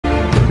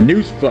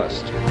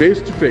Newsfirst,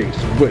 face to face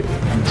with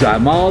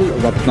Janaka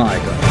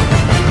Ratnayake.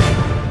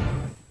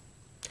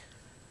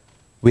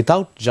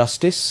 Without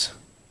justice,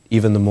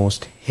 even the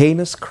most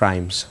heinous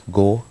crimes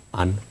go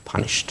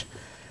unpunished.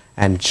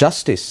 And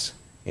justice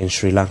in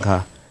Sri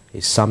Lanka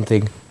is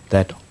something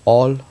that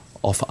all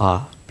of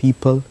our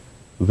people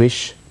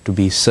wish to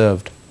be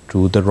served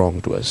to the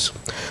wrongdoers.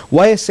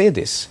 Why I say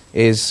this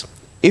is,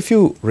 if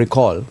you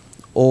recall,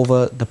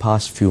 over the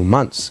past few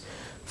months,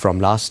 from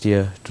last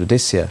year to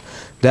this year,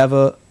 there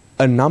were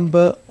a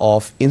number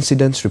of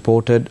incidents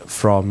reported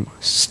from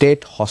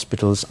state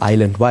hospitals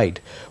island-wide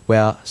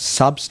where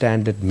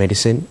substandard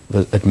medicine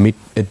was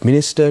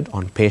administered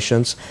on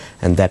patients,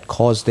 and that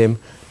caused them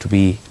to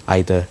be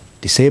either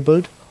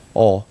disabled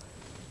or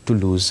to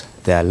lose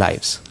their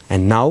lives.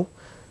 And now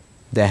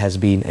there has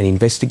been an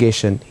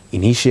investigation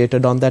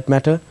initiated on that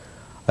matter.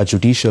 A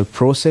judicial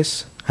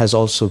process has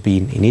also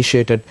been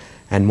initiated,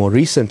 and more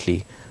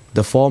recently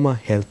the former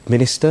health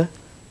minister,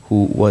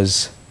 who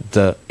was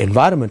the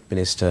environment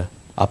minister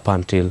up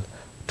until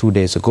 2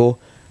 days ago,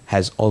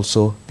 has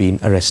also been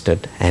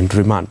arrested and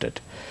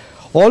remanded.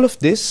 All of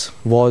this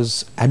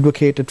was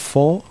advocated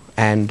for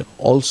and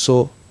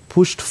also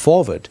pushed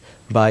forward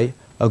by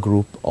a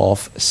group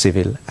of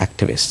civil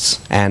activists.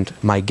 And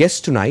my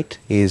guest tonight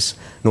is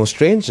no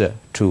stranger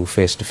to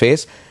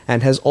Face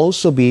and has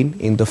also been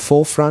in the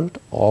forefront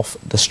of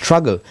the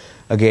struggle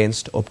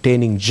against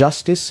obtaining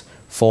justice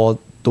for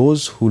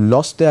those who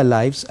lost their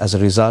lives as a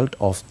result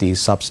of the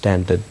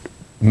substandard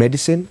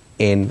medicine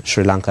in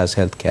Sri Lanka's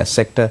healthcare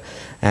sector,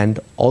 and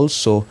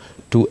also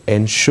to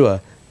ensure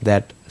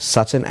that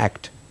such an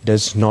act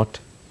does not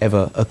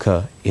ever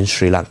occur in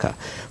Sri Lanka.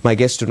 My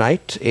guest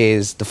tonight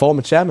is the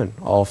former chairman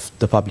of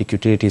the Public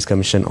Utilities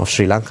Commission of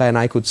Sri Lanka, and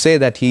I could say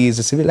that he is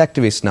a civil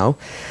activist now.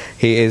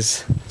 He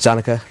is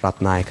Janaka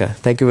Ratnayake.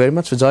 Thank you very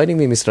much for joining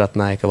me, Mr.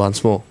 Ratnayake,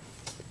 once more.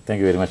 Thank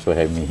you very much for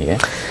having me here.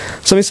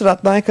 So, Mr.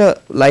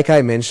 Ratnayake, like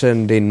I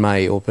mentioned in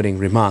my opening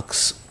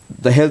remarks,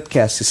 the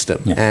healthcare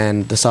system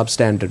and the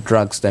substandard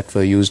drugs that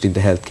were used in the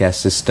healthcare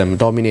system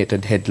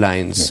dominated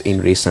headlines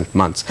in recent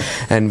months.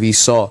 And we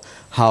saw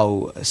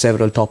how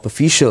several top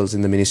officials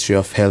in the Ministry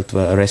of Health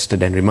were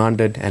arrested and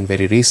remanded, and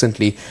very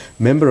recently,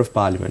 Member of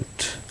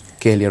Parliament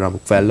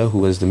who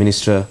was the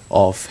Minister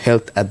of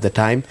Health at the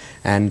time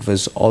and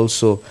was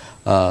also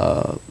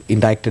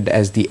indicted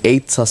as the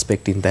 8th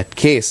suspect in that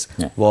case,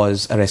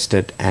 was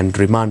arrested and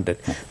remanded.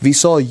 We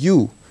saw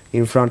you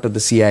in front of the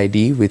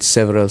CID with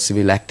several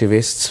civil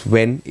activists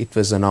when it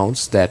was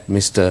announced that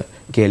Mr.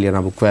 Kelia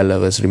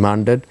Nabukwela was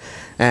remanded,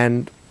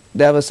 and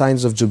there were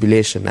signs of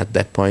jubilation at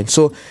that point.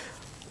 So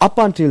up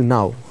until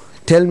now,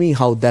 tell me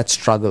how that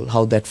struggle,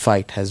 how that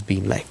fight has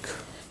been like.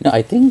 No,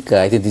 I think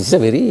this is a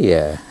very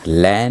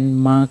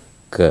landmark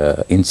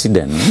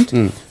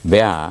incident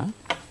where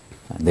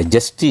the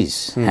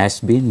justice has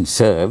been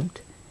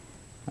served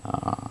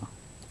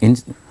in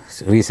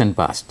recent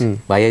past.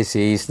 Why I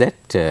say is that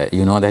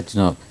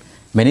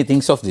many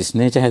things of this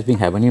nature has been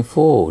happening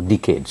for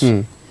decades.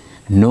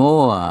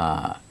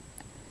 No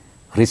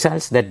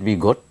results that we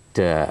got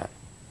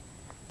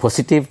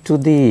positive to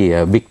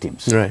the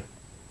victims. Right.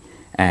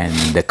 And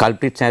the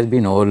culprits has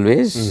been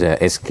always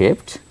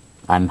escaped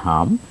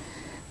unharmed.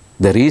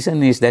 The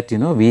reason is that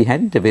we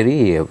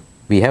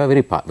have a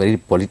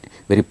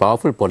very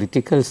powerful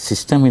political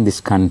system in this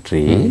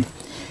country.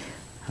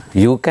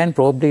 You can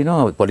probably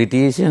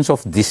politicians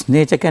of this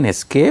nature can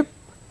escape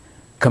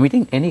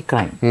committing any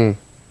crime.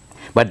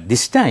 But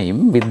this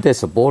time, with the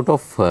support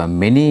of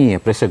many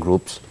pressure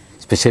groups,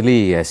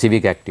 especially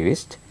civic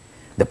activists,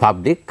 the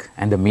public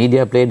and the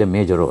media played a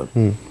major role.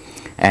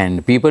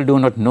 And people do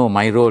not know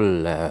my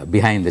role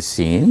behind the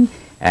scene.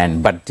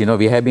 But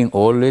we have been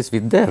always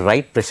with the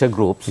right pressure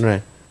groups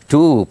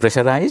to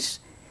pressurize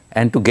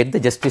and to get the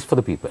justice for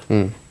the people.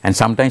 And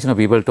sometimes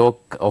people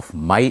talk of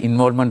my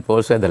involvement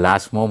also at the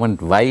last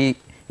moment. Why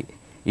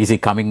is he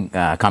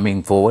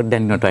coming forward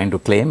and trying to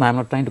claim? I am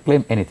not trying to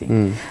claim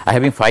anything. I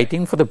have been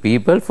fighting for the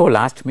people for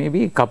last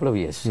maybe a couple of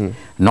years.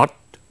 Not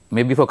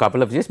maybe for a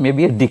couple of years,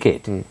 maybe a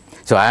decade.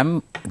 So I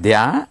am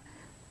there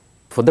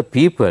for the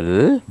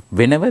people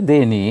whenever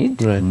they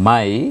need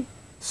my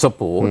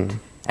support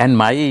and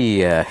my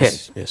help.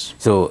 Yes.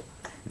 So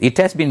it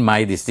has been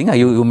my this thing.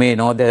 You may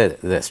know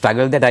the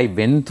struggle that I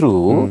went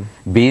through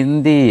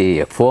being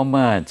the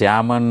former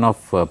chairman of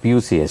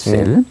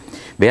PUCSL,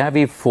 where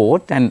we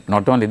fought, and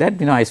not only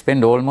that, I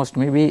spent almost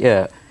maybe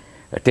 10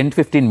 to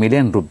 15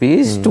 million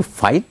rupees to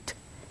fight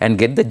and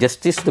get the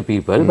justice to the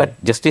people,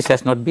 but justice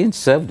has not been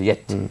served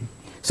yet.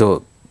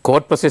 So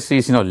court process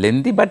is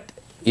lengthy, but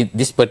in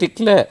this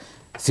particular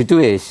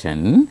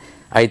situation,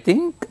 I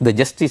think the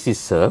justice is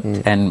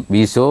served, and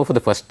we saw for the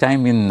first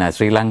time in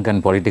Sri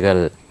Lankan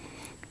political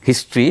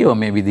history, or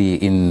maybe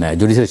in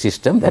judicial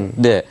system, that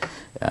the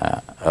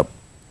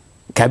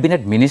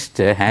cabinet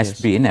minister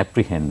has been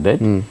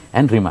apprehended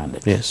and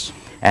remanded.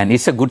 And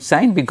it's a good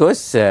sign,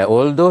 because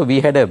although we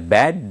had a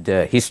bad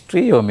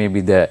history, or maybe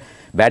the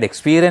bad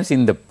experience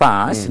in the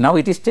past, now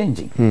it is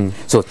changing.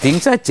 So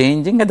things are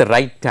changing at the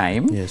right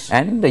time,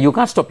 and you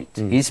can't stop it.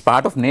 It's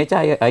part of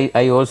nature,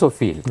 I also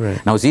feel.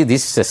 Now see,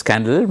 this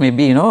scandal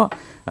maybe, you know,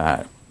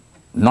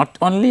 not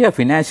only a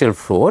financial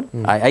fraud,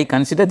 I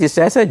consider this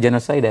as a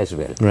genocide as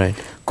well.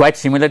 Quite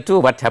similar to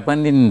what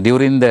happened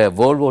during the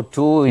World War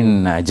II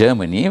in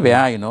Germany,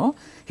 where, you know,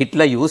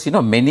 Hitler used, you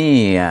know,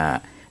 many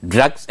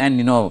drugs and,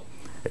 you know,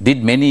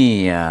 did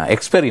many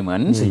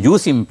experiments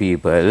using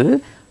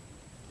people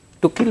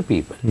to kill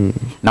people.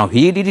 Now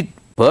he did it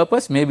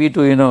purpose maybe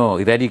to, you know,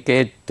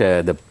 eradicate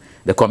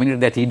the community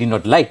that he did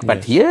not like.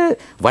 But here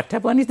what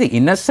happened is the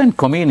innocent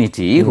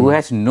community who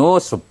has no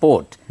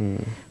support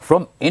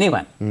from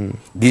anyone.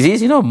 This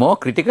is, you know, more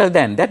critical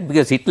than that,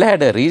 because Hitler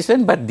had a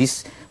reason, but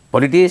these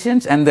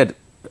politicians and the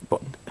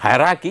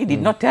hierarchy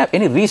did not have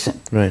any reason.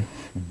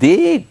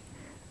 They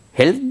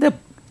held the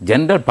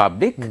general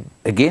public,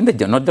 again,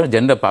 not the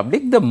general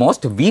public, the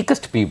most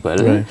weakest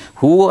people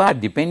who are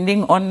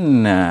depending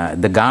on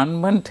the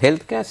government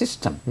healthcare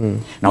system.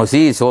 Now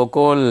see,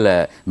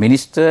 so-called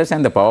ministers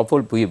and the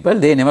powerful people,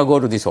 they never go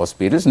to these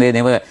hospitals, they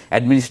never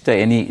administer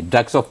any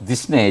drugs of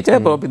this nature.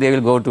 Probably they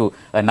will go to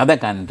another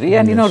country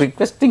and, you know,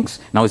 request things.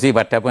 Now see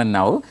what happened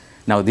now.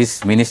 Now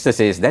this minister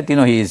says that, you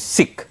know, he is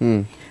sick.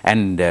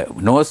 And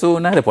no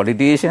sooner the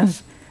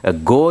politicians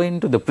go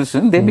into the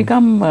prison, they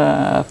become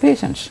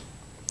patients.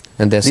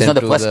 And this is not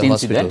the first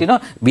incident. You know,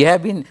 we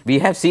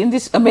have seen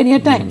this many a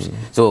times.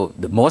 So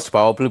the most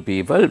powerful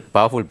people,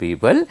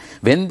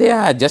 when they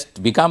are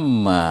just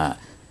become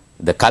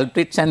the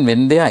culprits, and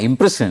when they are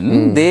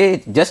imprisoned,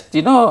 they just,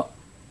 you know,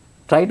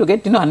 try to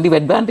get, you know, undue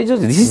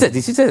advantages.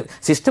 This is a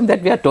system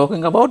that we are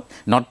talking about.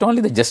 Not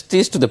only the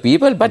justice to the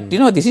people, but you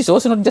know, this is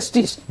also not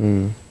justice.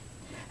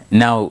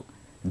 Now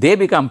they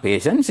become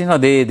patients. You know,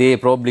 they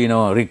probably, you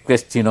know,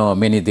 request, you know,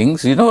 many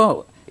things. You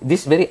know,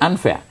 this is very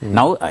unfair.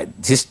 Now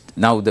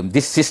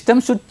this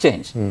system should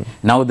change.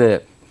 Now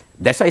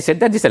that's why I said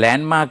that this is a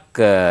landmark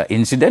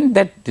incident,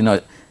 that, you know,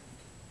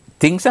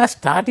 things are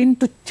starting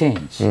to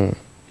change.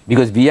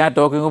 Because we are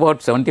talking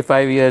about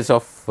 75 years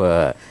of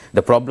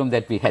the problem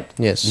that we had.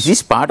 This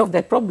is part of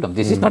that problem.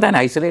 This is not an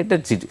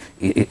isolated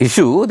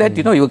issue that,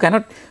 you know, you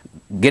cannot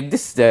get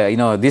this, you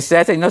know, this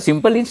as a, you know,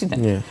 simple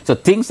incident. So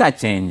things are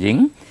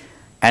changing,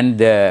 and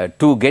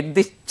to get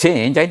this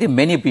change, I think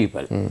many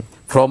people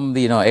from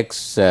the, you know,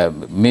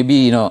 maybe,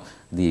 you know,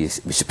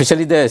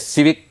 especially the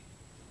civic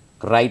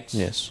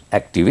rights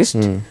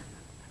activists,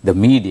 the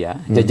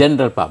media, the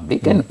general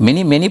public, and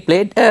many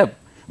played a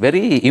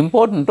very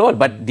important role.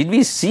 But did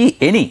we see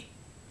any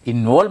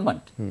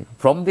involvement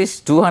from these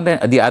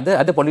 200 the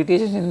other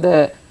politicians in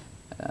the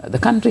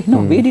country? No,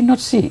 we did not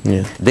see.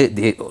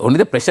 Only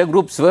the pressure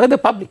groups were the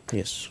public.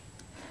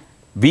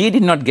 We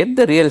did not get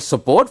the real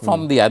support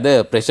from the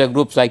other pressure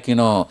groups, like, you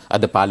know,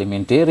 other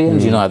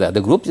parliamentarians, you know,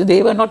 other groups.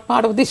 They were not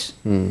part of this.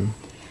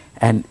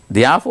 And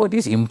therefore it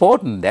is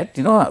important that,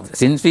 you know,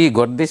 since we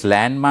got this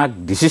landmark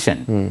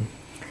decision,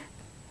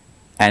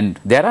 and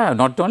there are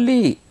not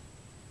only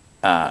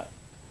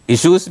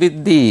issues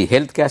with the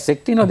healthcare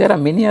sector, you know, there are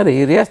many other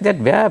areas that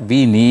where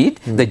we need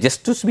the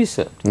justice to be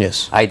served.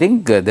 I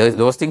think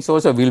those things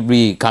also will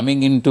be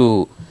coming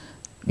into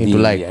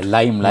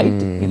limelight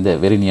in the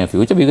very near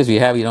future, because we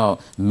have, you know,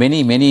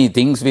 many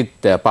things with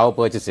power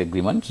purchase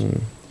agreements,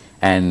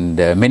 and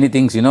many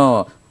things, you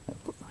know,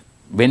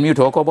 when we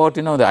talk about,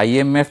 you know, the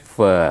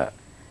IMF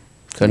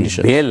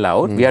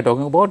bailout, we are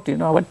talking about, you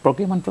know, what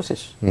procurement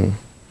process.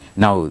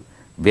 Now,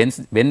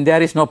 when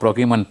there is no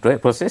procurement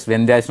process,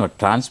 when there is no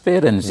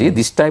transparency,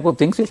 this type of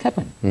things will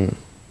happen.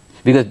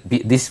 Because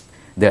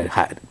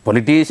the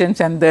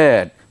politicians and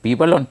the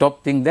people on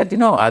top think that, you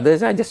know,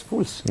 others are just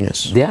fools.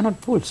 They are not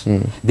fools.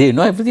 They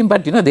know everything,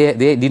 but, you know,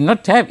 they did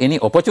not have any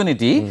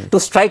opportunity to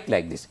strike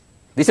like this.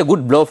 This is a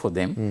good blow for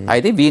them.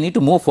 I think we need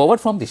to move forward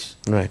from this.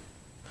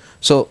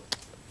 So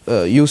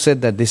you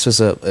said that this was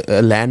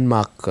a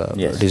landmark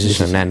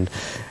decision, and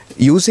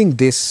using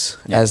this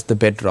as the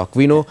bedrock,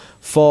 we know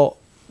for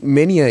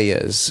many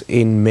years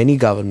in many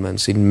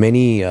governments, in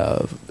many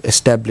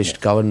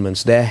established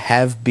governments, there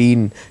have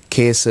been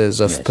cases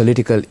of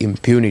political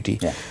impunity.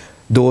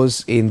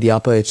 Those in the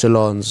upper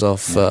echelons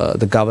of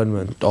the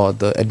government or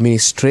the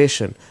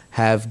administration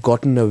have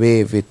gotten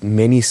away with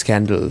many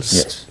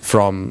scandals,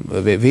 from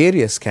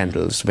various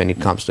scandals when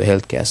it comes to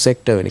healthcare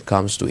sector, when it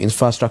comes to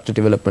infrastructure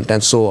development,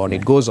 and so on.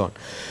 It goes on.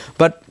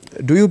 But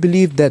do you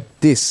believe that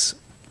this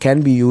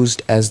can be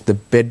used as the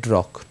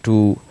bedrock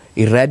to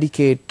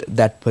eradicate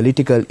that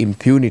political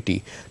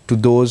impunity to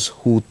those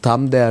who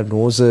thumb their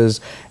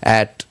noses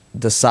at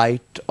the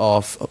sight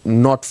of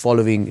not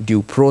following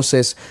due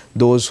process,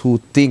 those who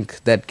think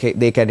that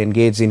they can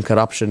engage in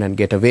corruption and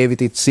get away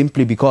with it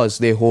simply because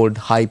they hold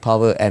high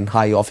power and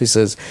high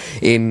offices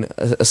in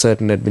a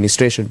certain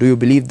administration? Do you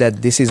believe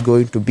that this is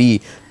going to be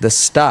the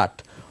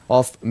start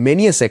of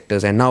many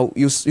sectors? And now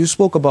you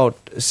spoke about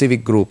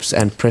civic groups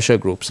and pressure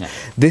groups.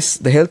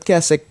 The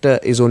healthcare sector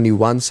is only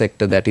one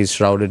sector that is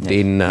shrouded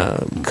in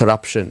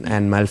corruption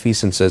and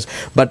malfeasances.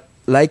 But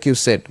like you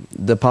said,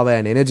 the power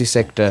and energy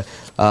sector,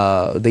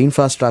 the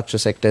infrastructure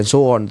sector and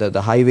so on,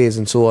 the highways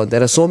and so on,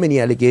 there are so many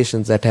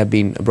allegations that have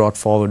been brought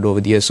forward over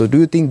the years. So do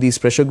you think these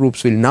pressure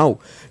groups will now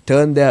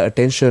turn their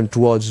attention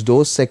towards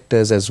those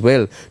sectors as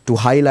well to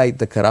highlight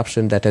the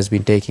corruption that has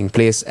been taking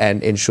place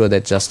and ensure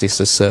that justice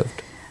is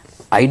served?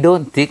 I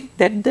don't think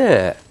that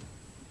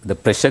the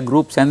pressure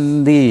groups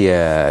and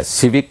the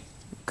civic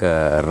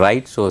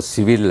rights or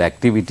civil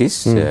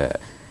activities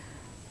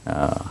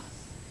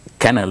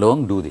can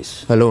alone do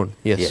this. Alone,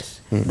 yes.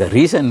 Yes. The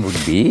reason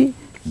would be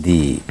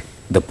the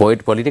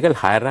political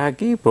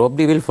hierarchy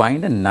probably will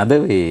find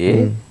another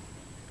way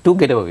to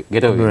get away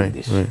with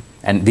this. Right.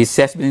 And this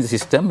has been the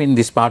system in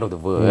this part of the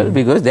world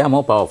because they are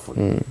more powerful.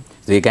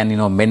 So they can,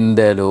 mend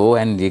the law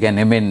and they can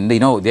amend,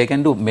 they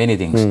can do many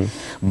things.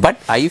 But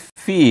I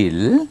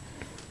feel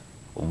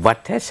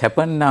what has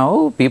happened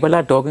now, people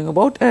are talking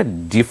about a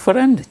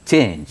different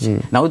change.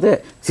 Now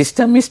the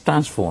system is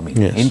transforming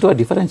into a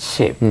different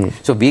shape.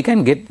 So we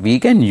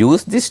can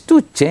use this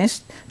to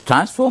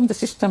transform the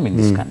system in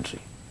this country.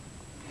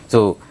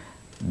 So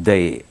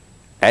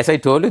as I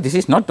told you, this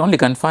is not only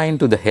confined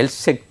to the health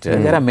sector.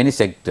 There are many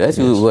sectors.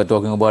 You were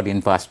talking about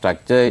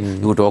infrastructure.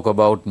 You talk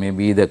about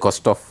maybe the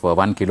cost of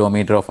 1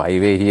 kilometer of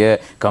highway here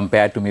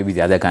compared to maybe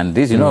the other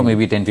countries,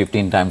 maybe 10,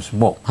 15 times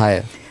more.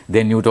 Higher.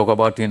 Then you talk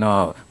about,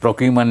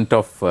 procurement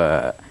of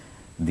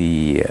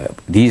the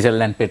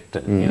diesel and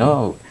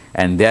petrol,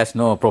 and there's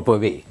no proper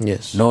way.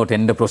 Yes. No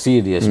tender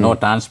procedures, no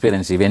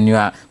transparency. When you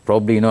are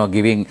probably,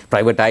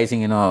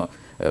 privatizing,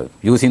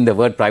 using the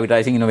word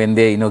privatizing, when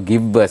they,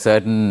 give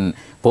certain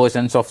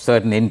portions of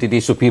certain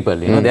entities to people,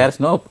 there's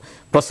no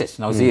process.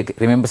 Now, see,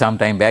 remember some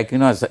time back,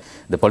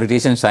 the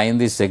politicians signed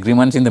these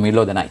agreements in the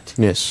middle of the night.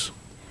 Yes.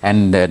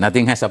 And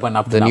nothing has happened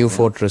up to now. The new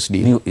fortress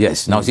deal.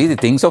 Yes. Now see, the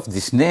things of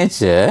this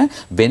nature,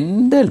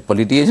 when the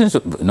politicians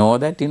know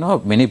that,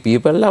 many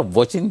people are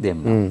watching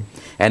them.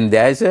 And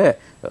there is a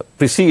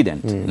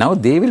precedent. Now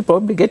they will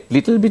probably get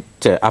little bit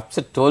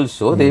upset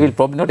also. They will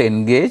probably not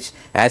engage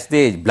as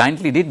they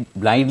blindly did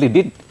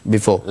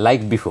before.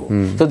 Like before.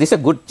 So this is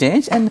a good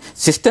change and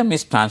system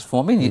is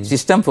transforming.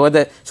 System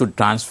further should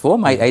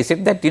transform. I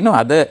said that,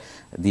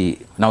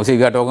 now say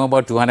we are talking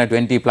about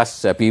 220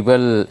 plus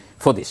people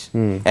for this.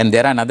 And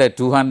there are another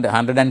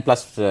 200 and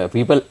plus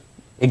people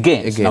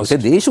against. Now say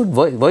they should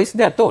voice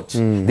their thoughts.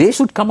 They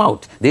should come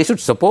out. They should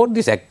support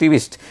this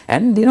activist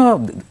and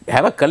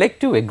have a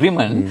collective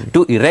agreement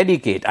to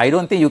eradicate. I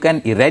don't think you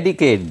can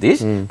eradicate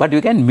this, but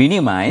you can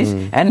minimize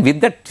and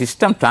with the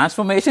system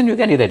transformation you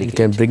can eradicate.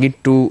 You can bring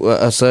it to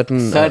a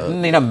certain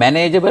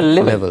manageable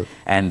level.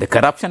 And the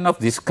corruption of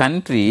this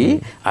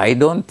country, I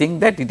don't think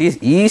that it is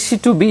easy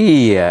to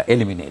be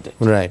eliminated.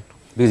 Right.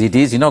 Because it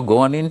is,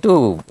 gone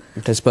into...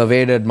 It has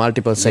pervaded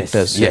multiple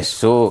sectors. Yes.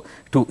 So,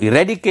 to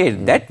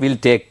eradicate that will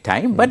take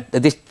time. But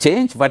this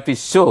change, what we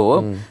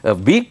saw a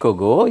week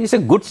ago, is a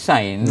good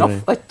sign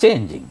of a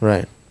changing.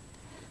 Right.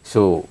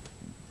 So,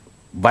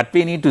 what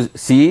we need to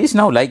see is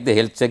now, like the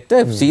health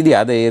sector, see the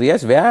other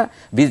areas where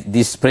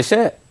this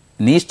pressure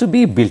needs to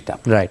be built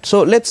up. Right.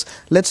 So let's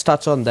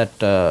touch on that,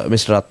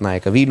 Mr.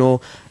 Ratnayake. We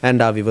know,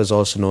 and our viewers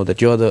also know,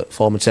 that you're the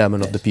former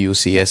chairman of the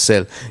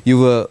PUCSL. You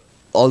were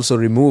also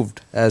removed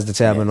as the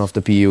chairman of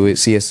the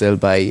PUCSL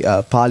by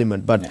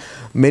Parliament, but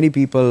many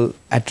people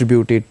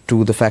attribute it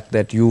to the fact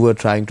that you were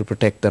trying to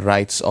protect the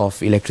rights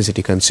of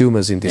electricity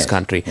consumers in this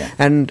country.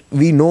 And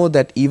we know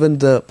that even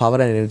the power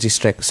and energy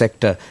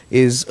sector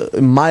is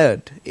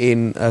mired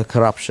in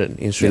corruption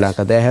in Sri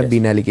Lanka. There have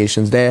been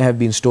allegations, there have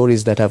been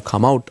stories that have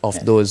come out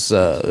of those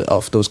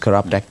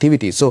corrupt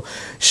activities. So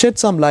shed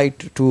some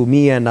light to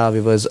me and our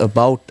viewers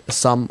about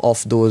some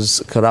of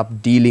those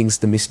corrupt dealings,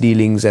 the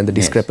misdealings and the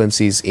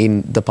discrepancies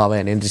in the power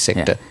and energy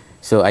sector.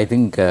 So I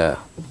think the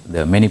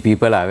many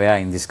people are aware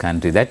in this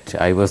country that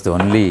I was the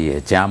only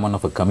chairman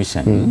of a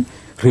commission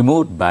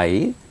removed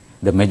by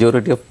the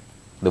majority of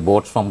the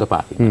votes from the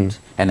parliament.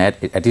 And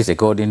that is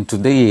according to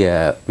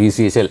the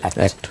PCSL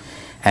Act.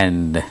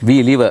 And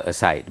we leave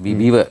aside, we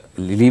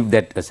leave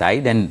that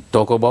aside and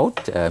talk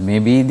about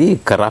maybe the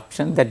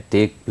corruption that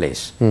take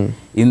place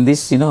in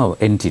this,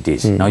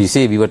 entities. Now you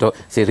say we were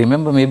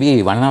remember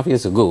maybe 1.5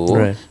 years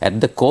ago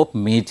at the COP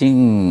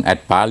meeting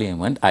at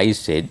Parliament, I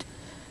said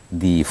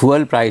the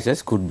fuel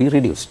prices could be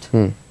reduced,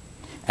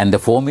 and the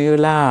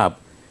formula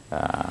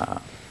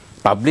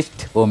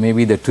published or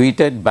maybe the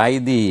tweeted by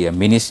the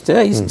minister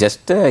is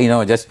just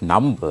just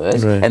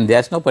numbers, and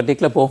there's no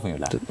particular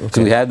formula.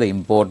 So you have the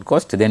import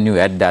cost, then you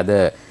add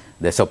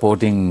the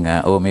supporting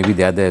or maybe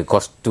the other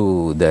cost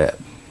to the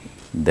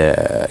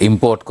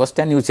import cost,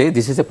 and you say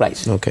this is a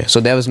price. Okay, so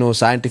there was no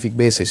scientific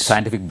basis.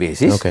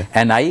 Okay.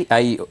 And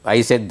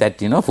I said that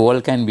fuel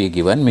can be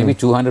given maybe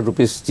 200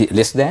 rupees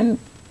less than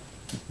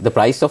the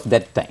price of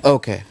that time.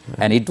 Okay.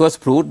 And it was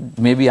proved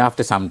maybe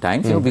after some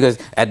time, because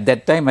at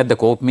that time at the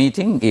COP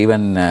meeting,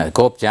 even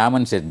COP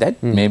chairman said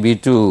that maybe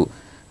to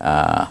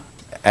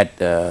at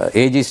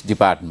Aegis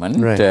department,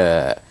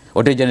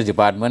 Auto General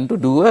department to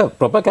do a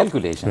proper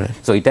calculation.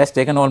 So it has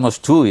taken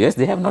almost 2 years.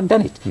 They have not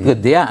done it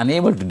because they are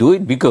unable to do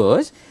it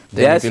because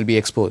then it will be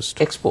exposed.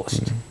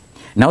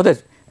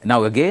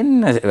 Now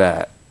again,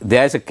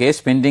 there is a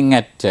case pending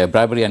at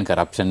bribery and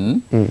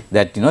corruption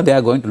that they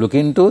are going to look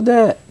into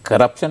the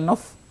corruption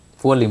of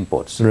fuel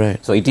imports.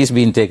 Right. So it is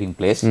been taking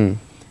place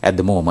at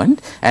the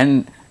moment,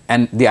 and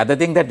the other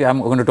thing that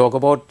I'm going to talk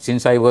about,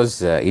 since I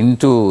was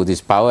into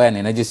this power and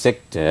energy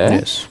sector.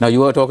 Yes. Now you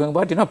were talking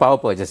about power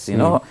purchase.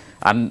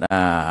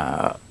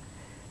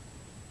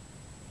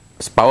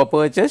 Power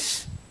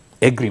purchase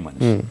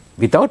agreements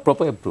without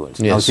proper approvals.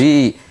 Yes. Now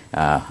see,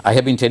 I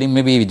have been telling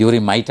maybe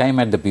during my time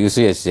at the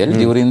PUCSL,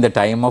 during the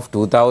time of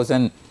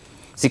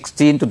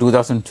 2016 to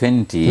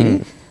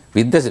 2020,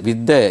 with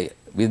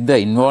the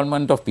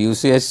involvement of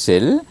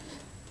PUCSL,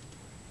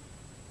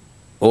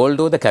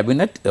 although the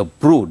cabinet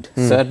approved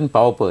certain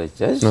power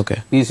purchase,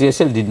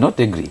 PCSL did not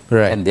agree.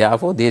 Right. And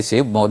therefore they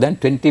saved more than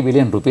 20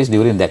 billion rupees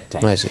during that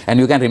time. I see. And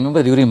you can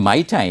remember during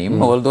my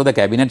time, although the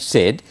cabinet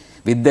said,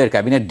 with the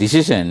cabinet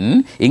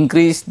decision,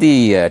 increase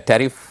the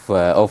tariff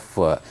of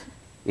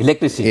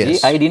electricity,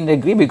 Yes. I didn't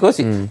agree because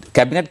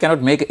cabinet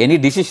cannot make any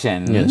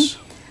decision Yes.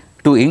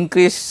 to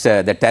increase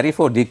the tariff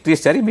or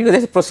decrease tariff because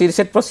there's a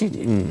set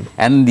procedure.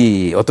 And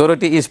the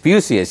authority is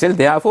PUCSL,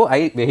 therefore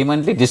I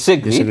vehemently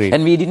disagree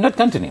and we did not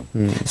continue.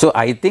 So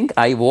I think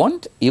I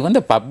want even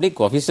the public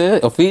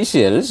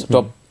officials,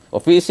 top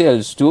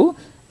officials to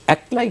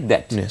act like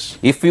that. Yes.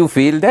 If you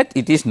feel that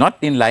it is not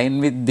in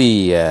line with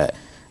the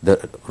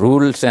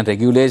rules and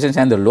regulations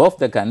and the law of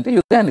the country,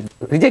 you can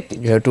reject it.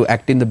 You have to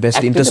act in the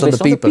best interest of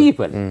the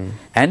people.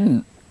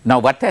 And now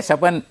what has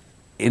happened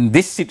in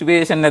this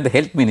situation at the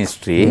health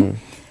ministry,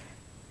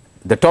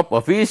 the top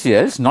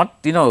officials not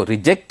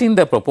rejecting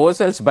the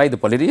proposals by the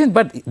politicians,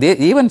 but they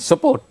even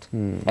support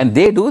and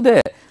they do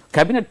the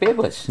cabinet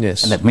papers.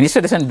 Yes. And the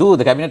minister doesn't do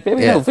the cabinet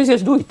papers, the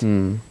officials do it.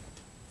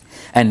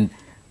 And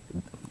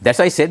that's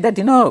why I said that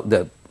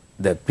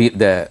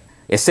the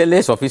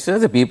SLA's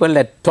officers, the people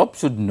at top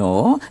should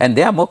know, and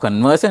they are more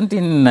conversant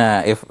in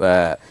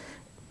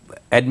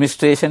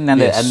administration and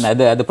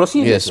the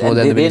procedures. Yes, more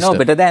than the they know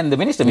minister. better than the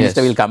minister.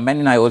 Minister will come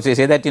and I also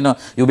say that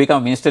you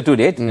become minister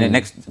today,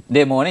 next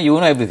day morning you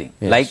know everything.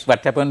 Yes. Like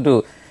what happened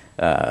to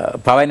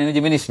Power and Energy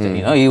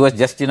Minister. He was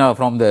just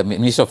from the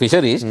Minister of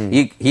Fisheries.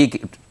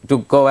 He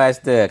took over as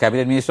the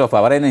Cabinet Minister of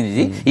Power and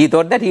Energy. He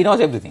thought that he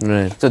knows everything.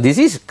 Right. So this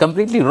is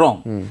completely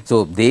wrong.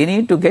 So they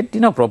need to get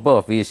proper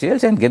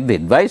officials and get the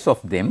advice of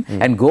them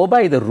and go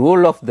by the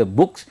rule of the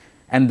books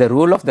and the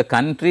rule of the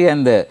country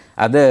and the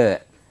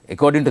other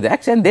according to the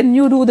acts, and then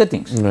you do the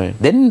things. Right.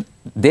 Then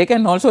they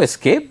can also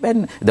escape,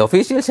 and the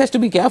officials has to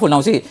be careful.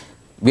 Now see,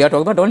 we are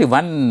talking about only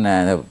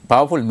one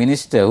powerful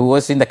minister who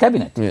was in the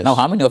cabinet. Yes. Now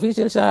how many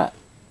officials are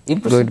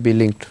in prison? Going to be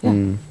linked.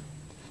 Yeah.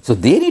 So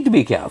they need to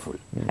be careful.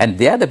 And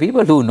they are the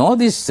people who know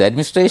this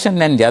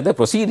administration and the other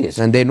procedures.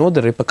 And they know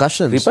the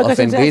repercussions of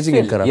engaging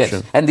in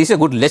corruption. Yes. And this is a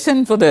good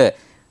lesson for the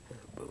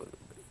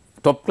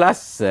top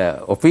class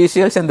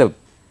officials and the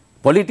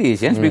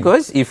politicians,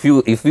 because if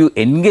you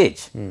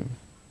engage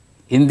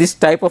in this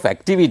type of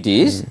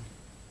activities,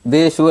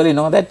 they surely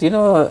know that they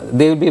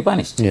will be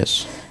punished.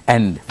 Yes.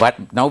 And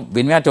now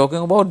when we are talking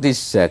about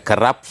this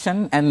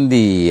corruption and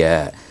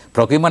the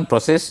procurement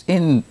process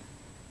in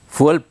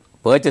fuel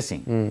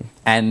purchasing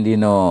and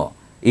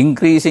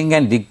increasing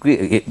and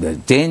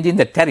changing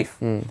the tariff,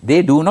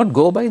 they do not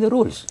go by the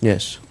rules.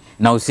 Yes.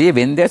 Now see,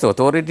 when there's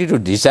authority to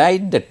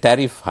decide the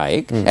tariff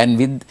hike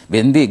and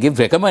when they give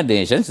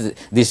recommendations,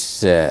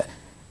 this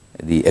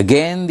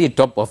the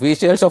top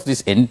officials of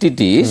these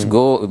entities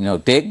go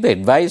take the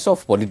advice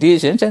of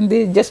politicians and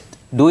they just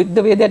do it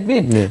the way that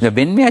way. Yes. Now,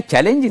 when we are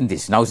challenging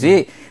this, now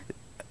see,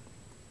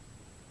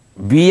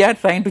 we are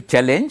trying to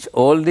challenge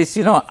all this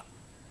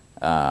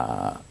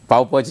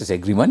power purchase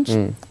agreements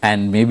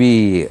and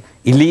maybe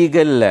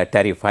illegal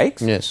tariff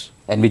hikes. Yes.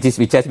 And which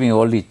has been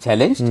already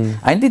challenged,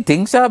 and the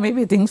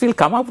things will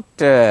come out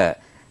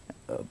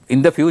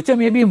in the future,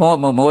 maybe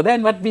more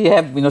than what we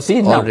have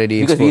seen already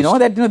now, because we know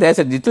that there's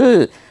a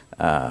little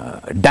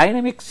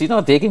dynamics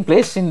taking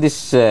place in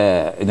this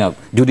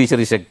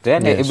judiciary sector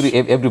and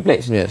every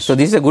place. Yes. So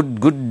this is a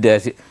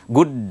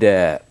good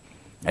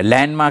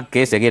landmark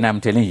case again,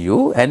 I'm telling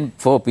you, and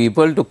for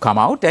people to come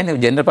out, and the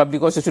general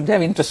public also should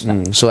have interest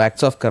now. So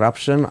acts of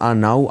corruption are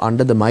now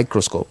under the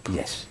microscope.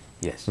 Yes.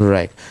 Yes.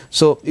 Right.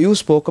 So you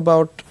spoke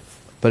about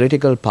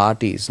political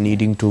parties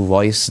needing to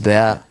voice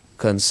their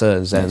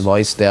concerns and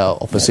voice their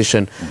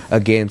opposition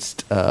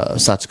against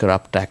such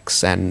corrupt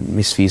acts and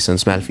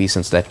malfeasance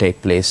that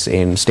take place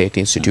in state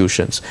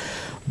institutions.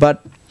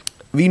 But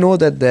we know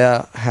that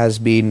there has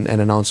been an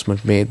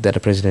announcement made that a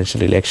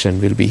presidential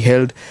election will be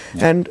held.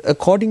 And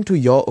according to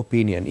your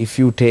opinion, if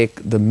you take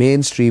the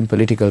mainstream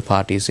political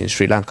parties in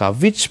Sri Lanka,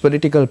 which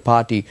political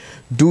party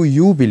do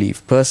you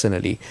believe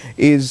personally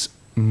is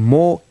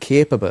more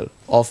capable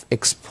of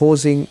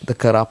exposing the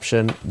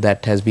corruption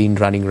that has been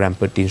running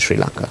rampant in Sri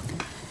Lanka?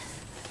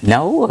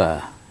 Now,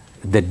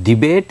 the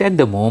debate at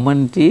the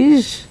moment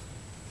is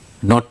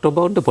not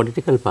about the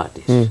political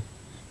parties.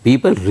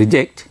 People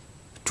reject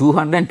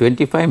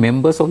 225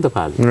 members of the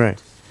parliament.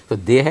 Right. So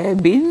they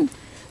have been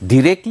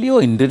directly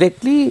or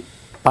indirectly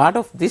part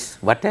of this,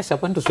 what has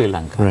happened to Sri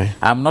Lanka. Right.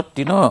 I'm not,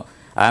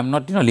 I'm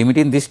not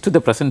limiting this to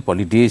the present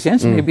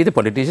politicians, maybe the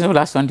politicians of the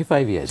last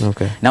 25 years.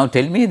 Okay. Now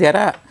tell me, there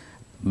are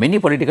many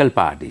political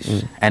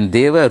parties and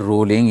they were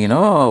ruling,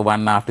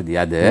 one after the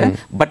other.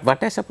 But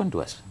what has happened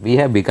to us? We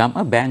have become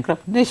a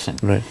bankrupt nation.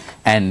 Right.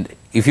 And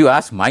if you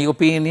ask my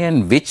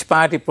opinion, which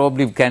party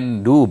probably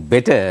can do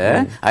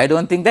better, I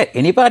don't think that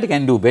any party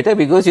can do better,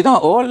 because,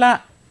 all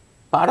are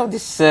part of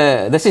this,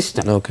 the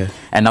system. Okay.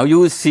 And now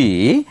you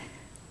see,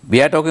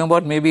 we are talking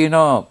about maybe,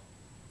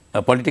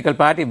 a political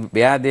party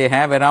where they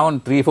have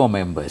around 3-4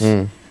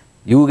 members.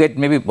 You get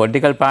maybe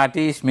political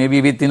parties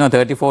maybe with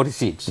 30-40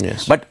 seats.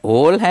 Yes. But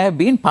all have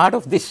been part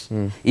of this.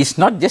 It's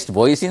not just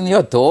voicing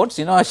your thoughts,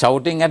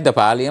 shouting at the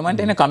parliament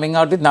and coming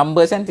out with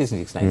numbers and things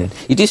like that.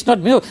 It is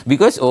not,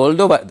 because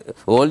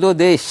although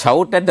they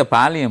shout at the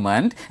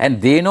parliament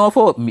and they know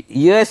for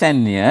years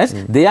and years,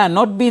 they are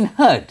not being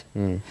heard.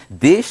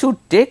 They should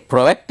take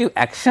proactive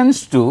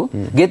actions to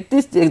get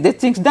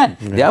things done.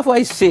 Therefore,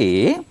 I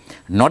say,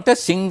 not a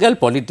single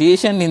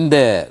politician in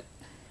the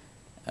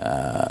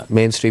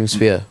mainstream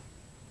sphere,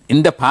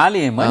 in the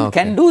parliament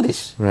can do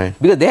this. Right.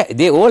 Because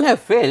they all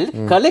have failed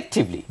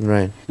collectively.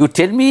 Right. You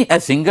tell me a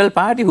single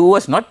party who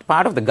was not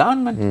part of the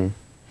government.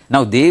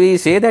 Now they will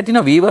say that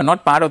we were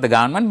not part of the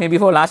government maybe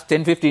for last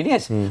 10-15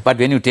 years. But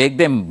when you take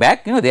them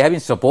back, they have been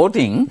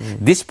supporting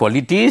these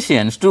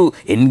politicians to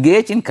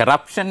engage in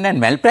corruption and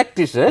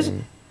malpractices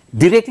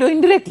directly or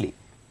indirectly.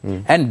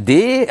 And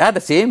they are the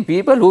same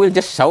people who will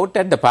just shout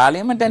at the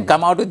parliament and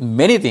come out with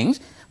many things,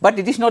 but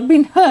it is not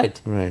being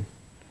heard. Right.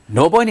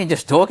 No point in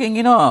just talking,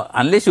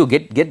 unless you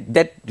get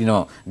that,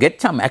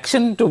 get some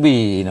action to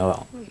be,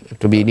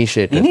 to be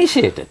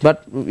initiated.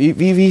 But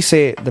we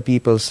say, the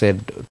people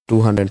said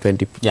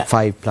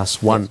 225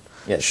 plus 1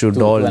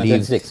 should all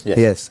leave.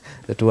 Yes,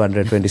 the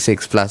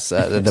 226 plus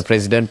the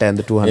president and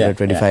the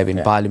 225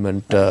 in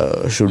parliament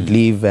should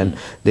leave and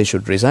they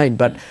should resign.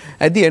 But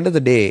at the end of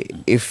the day,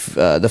 if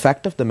the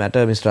fact of the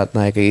matter, Mr.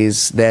 Ratnayake,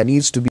 is there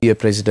needs to be a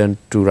president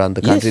to run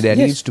the country, there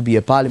needs to be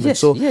a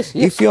parliament.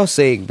 If you're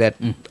saying that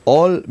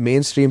all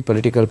mainstream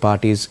political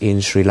parties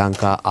in Sri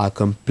Lanka are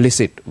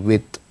complicit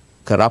with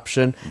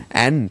corruption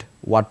and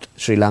what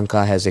Sri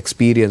Lanka has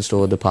experienced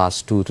over the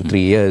past 2 to 3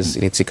 years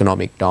in its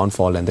economic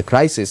downfall and the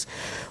crisis,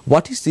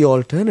 what is the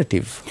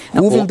alternative?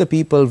 Who will the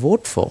people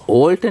vote for?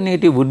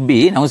 Alternative would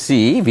be, now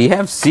see, we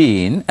have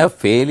seen a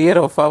failure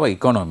of our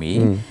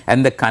economy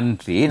and the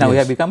country, now we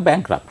have become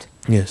bankrupt.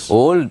 Yes.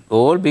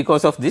 All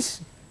because of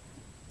this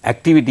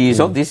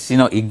activities of these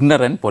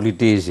ignorant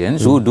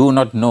politicians who do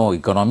not know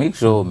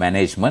economics or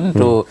management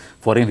or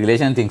foreign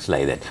relations, things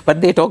like that.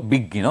 But they talk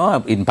big,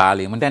 in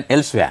parliament and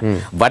elsewhere.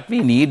 What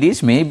we need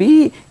is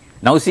maybe,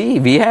 now see,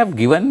 we have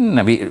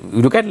given, we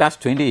look at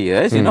last 20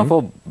 years,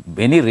 for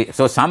many,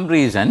 so some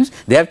reasons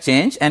they have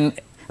changed and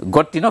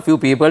got few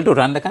people to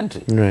run the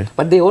country. Right.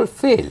 But they all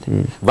failed.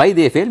 Why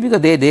they failed? Because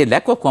they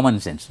lack of common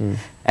sense.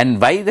 And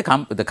why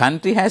the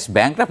country has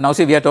bankrupt. Now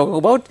see, we are talking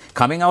about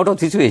coming out of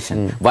the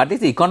situation. What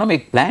is the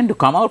economic plan to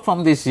come out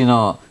from this,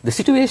 the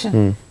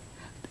situation?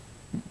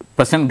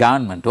 Present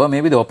government, or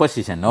maybe the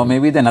opposition, or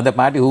maybe the another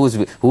party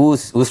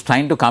who's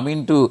trying to come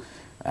into,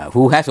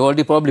 who has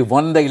already probably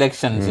won the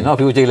elections,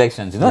 future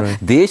elections,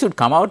 they should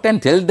come out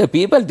and tell the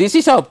people, this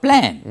is our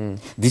plan.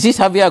 This is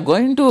how we are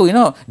going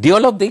to,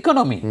 develop the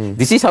economy.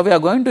 This is how we are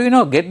going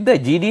to, get the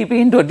GDP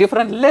into a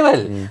different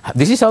level.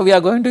 This is how we are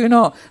going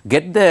to,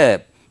 get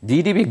the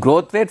GDP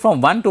growth rate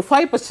from 1 to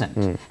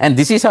 5%. And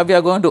this is how we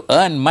are going to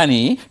earn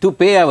money to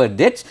pay our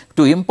debts,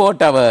 to import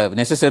our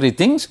necessary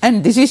things.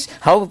 And this is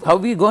how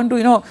we are going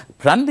to,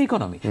 run the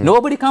economy.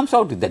 Nobody comes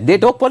out with that. They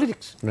talk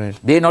politics. Right.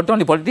 They not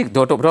only politics,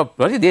 they talk about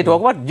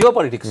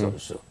geopolitics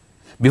also.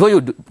 Before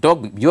you talk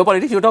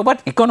geopolitics, you talk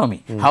about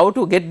economy. How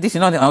to get this,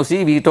 now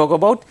see, we talk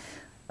about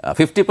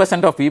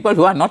 50% of people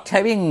who are not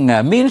having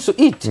meals to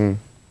eat.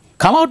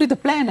 Come out with a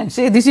plan and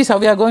say, this is how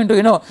we are going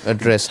to,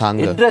 address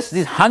hunger. Address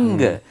this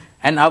hunger.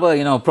 And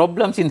our,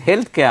 problems in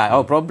healthcare,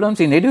 our problems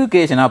in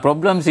education, our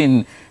problems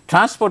in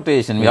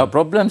transportation, our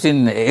problems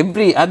in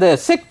every other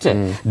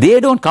sector. They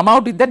don't come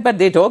out with that, but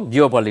they talk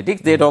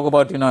geopolitics, they talk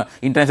about,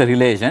 international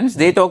relations,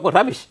 they talk about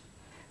rubbish.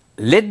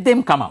 Let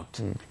them come out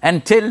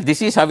and tell,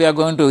 this is how we are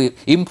going to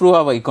improve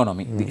our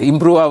economy,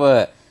 improve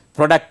our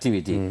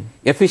productivity,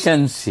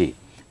 efficiency.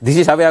 This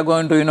is how we are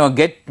going to,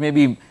 get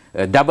maybe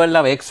double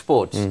our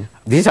exports.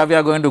 This is how we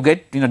are going to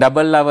get,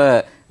 double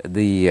our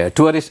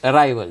tourist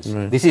arrivals.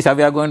 This is how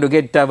we are going to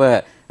get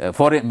our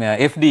foreign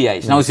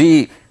FDIs. Now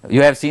see,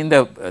 you have seen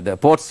the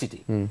port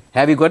city.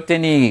 Have you got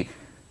any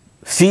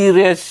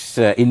serious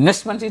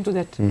investments into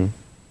that?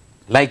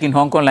 Like in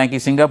Hong Kong, like in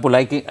Singapore,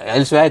 like in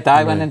elsewhere,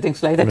 Taiwan and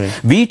things like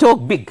that. We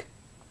talk big,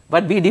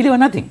 but we deliver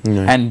nothing.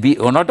 And we,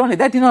 not only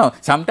that,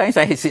 sometimes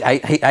I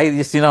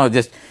just,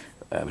 just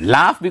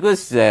laugh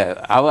because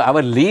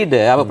our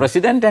leader, our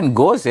president, and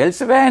goes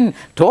elsewhere and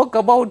talk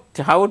about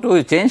how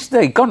to change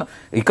the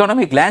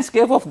economic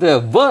landscape of the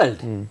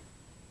world.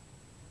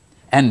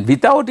 And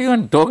without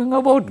even talking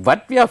about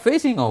what we are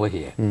facing over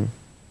here.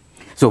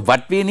 So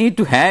what we need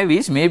to have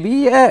is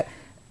maybe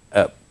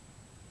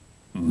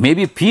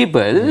maybe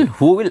people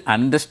who will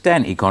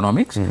understand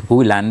economics, who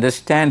will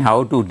understand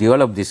how to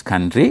develop this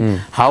country,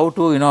 how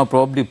to,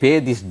 probably pay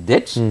these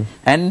debts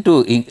and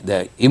to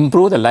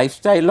improve the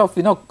lifestyle of,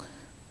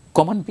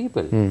 common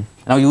people.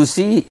 Now you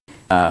see,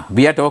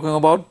 we are talking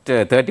about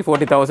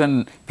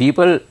 30,000-40,000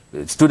 people,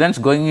 students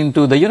going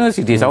into the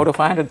universities out of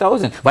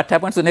 500,000. What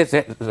happens to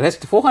the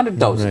rest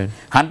 400,000? Right.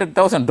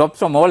 100,000 drops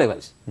from all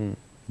levels.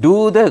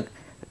 Do the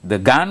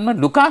government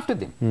look after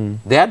them?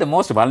 They are the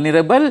most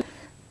vulnerable,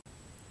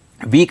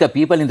 weaker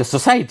people in the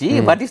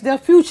society. What is their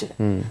future?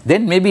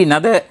 Then maybe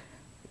another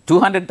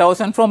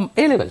 200,000 from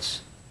A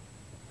levels.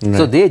 Right.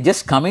 So they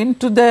just come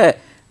into the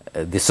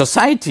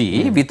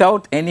society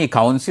without any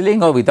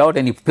counseling or without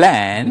any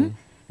plan.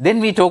 Then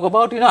we talk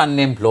about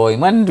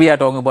unemployment. We are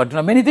talking about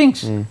many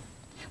things.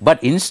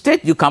 But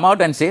instead you come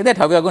out and say that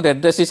how we are going to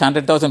address these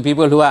 100,000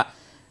 people who are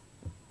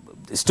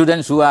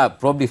students who are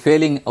probably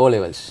failing O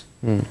levels,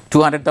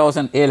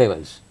 200,000 A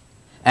levels.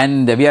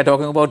 And we are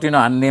talking about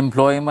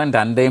unemployment,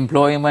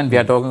 underemployment, we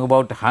are talking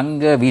about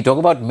hunger, we talk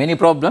about many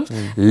problems.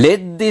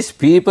 Let these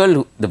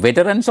people, the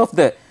veterans of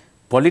the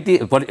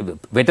political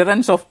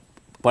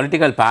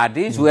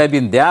parties who have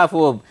been there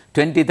for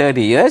 20-30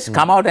 years,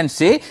 come out and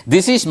say,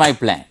 this is my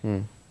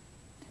plan.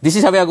 This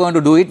is how we are going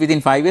to do it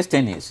within 5 years,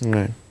 10 years.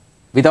 Right.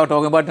 Without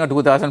talking about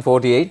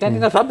 2048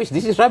 and rubbish.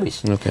 This is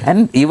rubbish. Okay.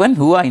 And even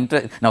who are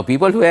now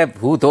people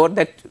who thought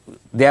that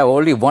they have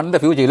already won the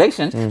future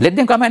elections, let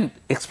them come and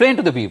explain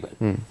to the people.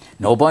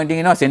 No point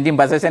in sending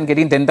buses and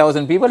getting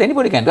 10,000 people.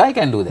 Anybody can do. I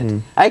can do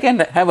that. I can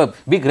have a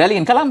big rally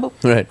in Colombo.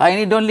 Right. I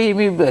need only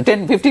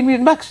 $10-15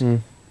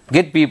 million.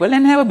 Get people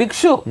and have a big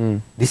show.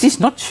 This is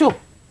not show.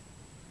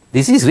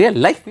 This is real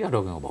life we are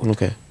talking about.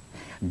 Okay.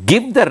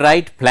 Give the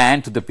right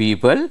plan to the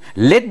people.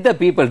 Let the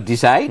people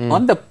decide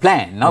on the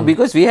plan. Now,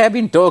 because we have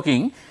been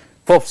talking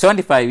for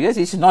 75 years,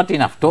 it's not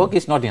enough. Talk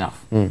is not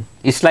enough.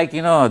 It's like,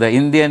 the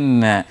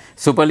Indian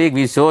Super League,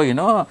 we saw,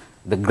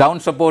 the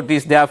ground support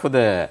is there for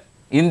the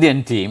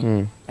Indian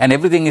team and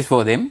everything is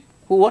for them.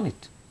 Who won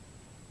it?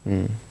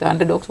 The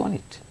underdogs won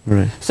it.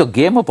 Right. So,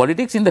 game of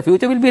politics in the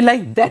future will be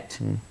like that.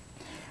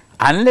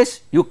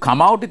 Unless you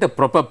come out with a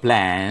proper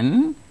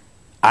plan,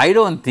 I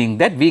don't think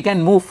that we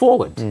can move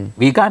forward.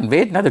 We can't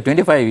wait another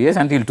 25 years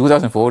until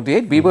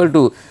 2048 people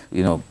to,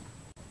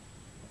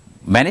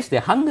 manage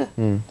their hunger.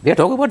 We are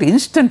talking about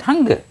instant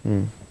hunger.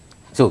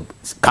 So,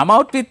 come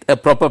out with a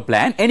proper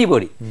plan,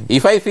 anybody.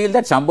 If I feel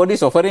that somebody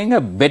is offering a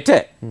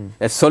better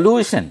a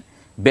solution,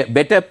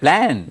 better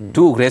plan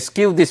to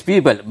rescue these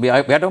people, we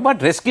are talking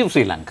about rescue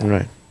Sri Lanka.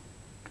 Right.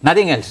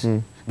 Nothing else.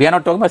 We are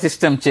not talking about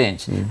system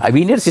change.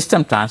 We need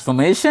system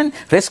transformation,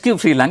 rescue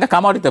Sri Lanka,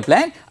 come out with a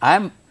plan. I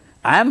am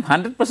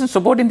 100%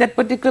 supporting that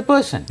particular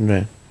person.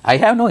 Right. I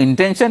have no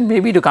intention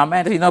maybe to come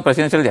as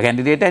presidential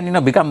candidate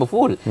and become a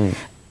fool.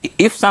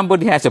 If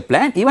somebody has a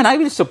plan, even I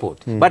will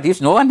support. But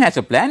if no one has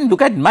a plan,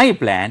 look at my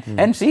plan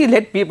and see,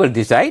 let people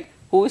decide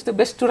who is the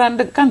best to run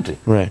the country.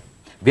 Right.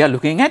 We are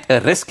looking at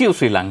a rescue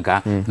Sri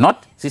Lanka,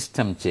 not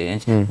system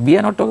change. We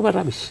are not talking about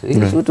rubbish.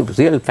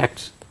 Real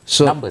facts,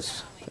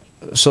 numbers.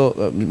 So,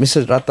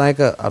 Mr.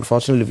 Ratnayake,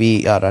 unfortunately,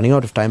 we are running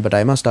out of time, but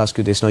I must ask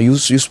you this. Now, you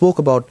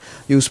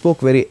spoke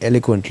very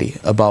eloquently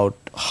about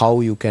how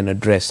you can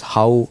address,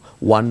 how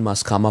one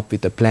must come up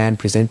with a plan,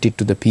 present it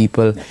to the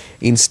people,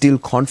 instill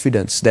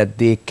confidence that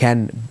they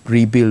can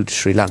rebuild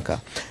Sri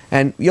Lanka.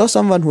 And you're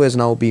someone who has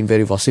now been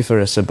very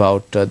vociferous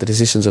about the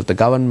decisions of the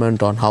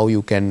government on how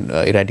you can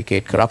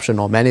eradicate corruption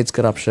or manage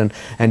corruption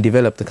and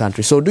develop the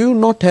country. So do you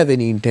not have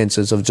any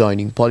intentions of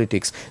joining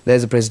politics?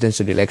 There's a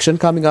presidential election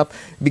coming up,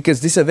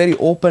 because this is a very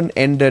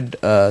open-ended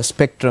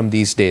spectrum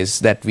these days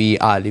that we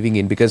are living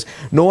in, because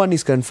no one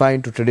is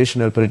confined to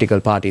traditional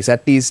political parties.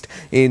 At least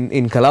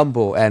in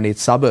Colombo and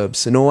its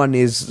suburbs, no one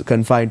is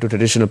confined to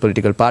traditional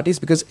political parties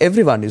because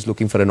everyone is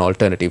looking for an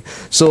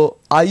alternative. So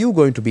are you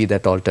going to be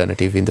that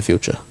alternative in the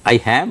future? I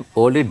have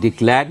already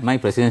declared my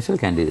presidential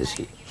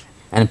candidacy,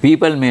 and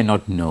people may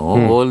not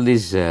know all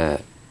these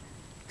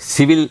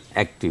civil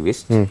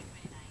activists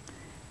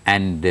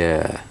and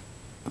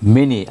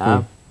many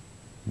are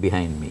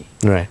behind me.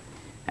 Right.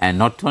 And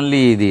not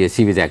only the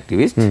civil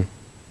activists,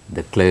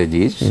 the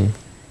clergies,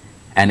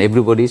 and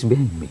everybody is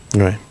behind me.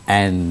 Right.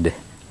 And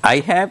I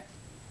have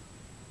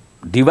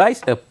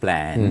devised a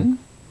plan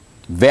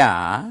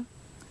where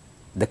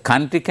the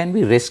country can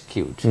be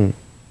rescued.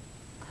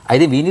 I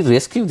think we need to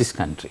rescue this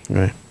country.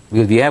 Right.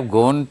 Because we have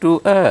gone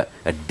to a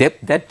depth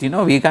that,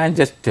 we can't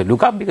just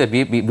look up, because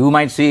you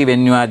might see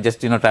when you are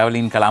just,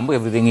 traveling in Colombo,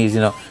 everything is,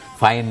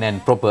 fine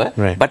and proper,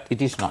 right. But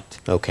it is not.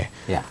 Okay.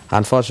 Yeah.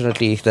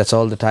 Unfortunately, that's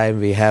all the time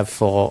we have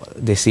for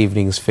this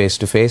evening's Face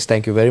to Face.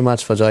 Thank you very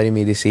much for joining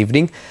me this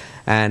evening.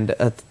 And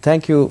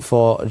thank you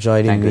for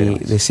joining me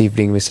this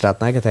evening, Mr.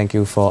 Ratnayake. Thank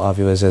you for our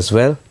viewers as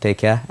well. Take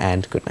care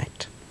and good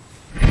night.